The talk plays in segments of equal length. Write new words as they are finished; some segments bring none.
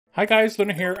Hi guys,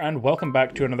 Lunar here and welcome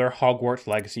back to another Hogwarts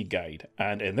Legacy guide,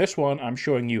 and in this one I'm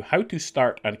showing you how to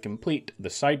start and complete the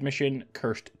side mission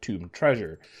Cursed Tomb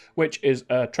Treasure, which is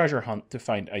a treasure hunt to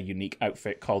find a unique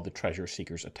outfit called the Treasure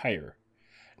Seeker's Attire.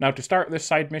 Now to start this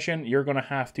side mission you're going to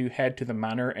have to head to the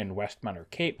manor in West Manor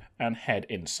Cape and head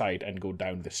inside and go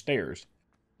down the stairs.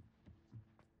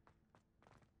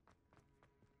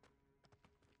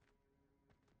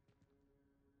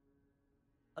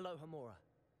 Alohomora.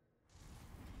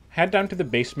 Head down to the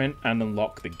basement and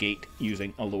unlock the gate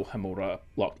using Alohomora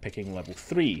lockpicking level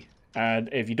 3. And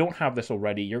if you don't have this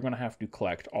already, you're going to have to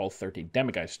collect all 30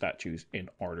 demiguise statues in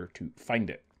order to find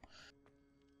it.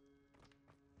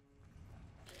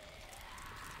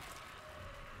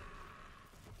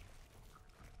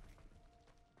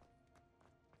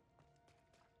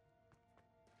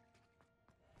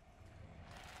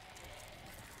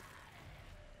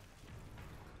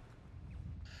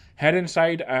 Head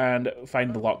inside and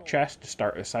find the locked chest to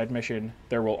start a side mission.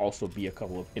 There will also be a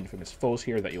couple of infamous foes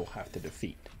here that you'll have to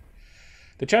defeat.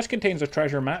 The chest contains a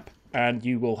treasure map, and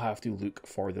you will have to look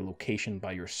for the location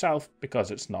by yourself because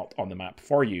it's not on the map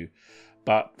for you.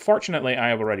 But fortunately I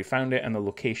have already found it, and the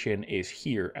location is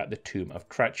here at the Tomb of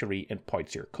Treachery in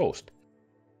Poitsier Coast.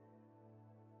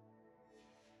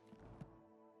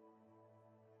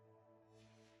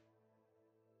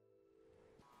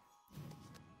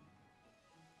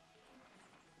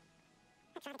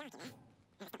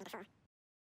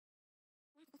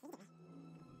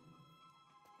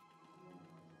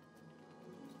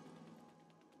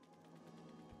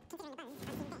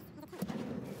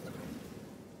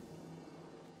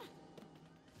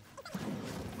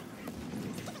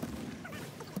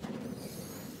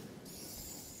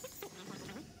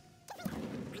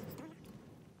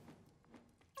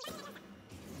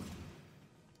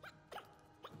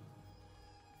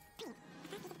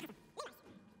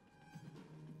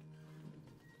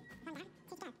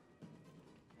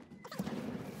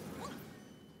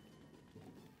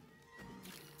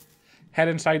 Head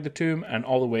inside the tomb and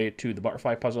all the way to the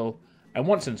butterfly puzzle, and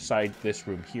once inside this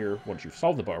room here, once you've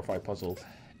solved the butterfly puzzle,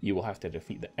 you will have to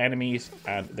defeat the enemies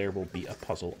and there will be a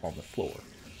puzzle on the floor.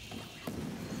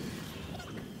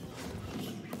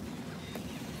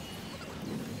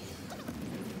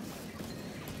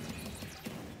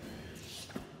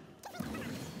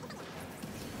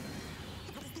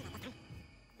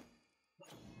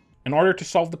 In order to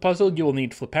solve the puzzle, you will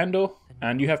need Flipendo,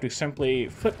 and you have to simply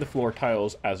flip the floor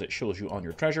tiles as it shows you on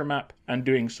your treasure map, and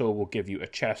doing so will give you a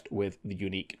chest with the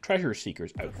unique Treasure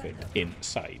Seeker's outfit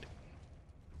inside.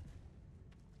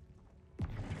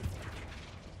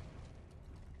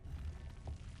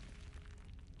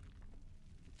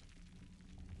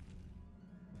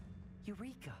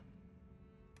 Eureka!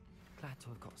 Glad to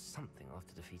have got something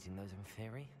after defeating those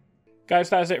Inferi. Guys,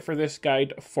 that is it for this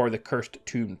guide for the Cursed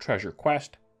Tomb Treasure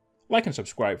quest. Like and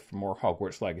subscribe for more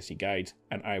Hogwarts Legacy guides,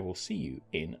 and I will see you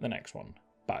in the next one.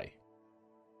 Bye.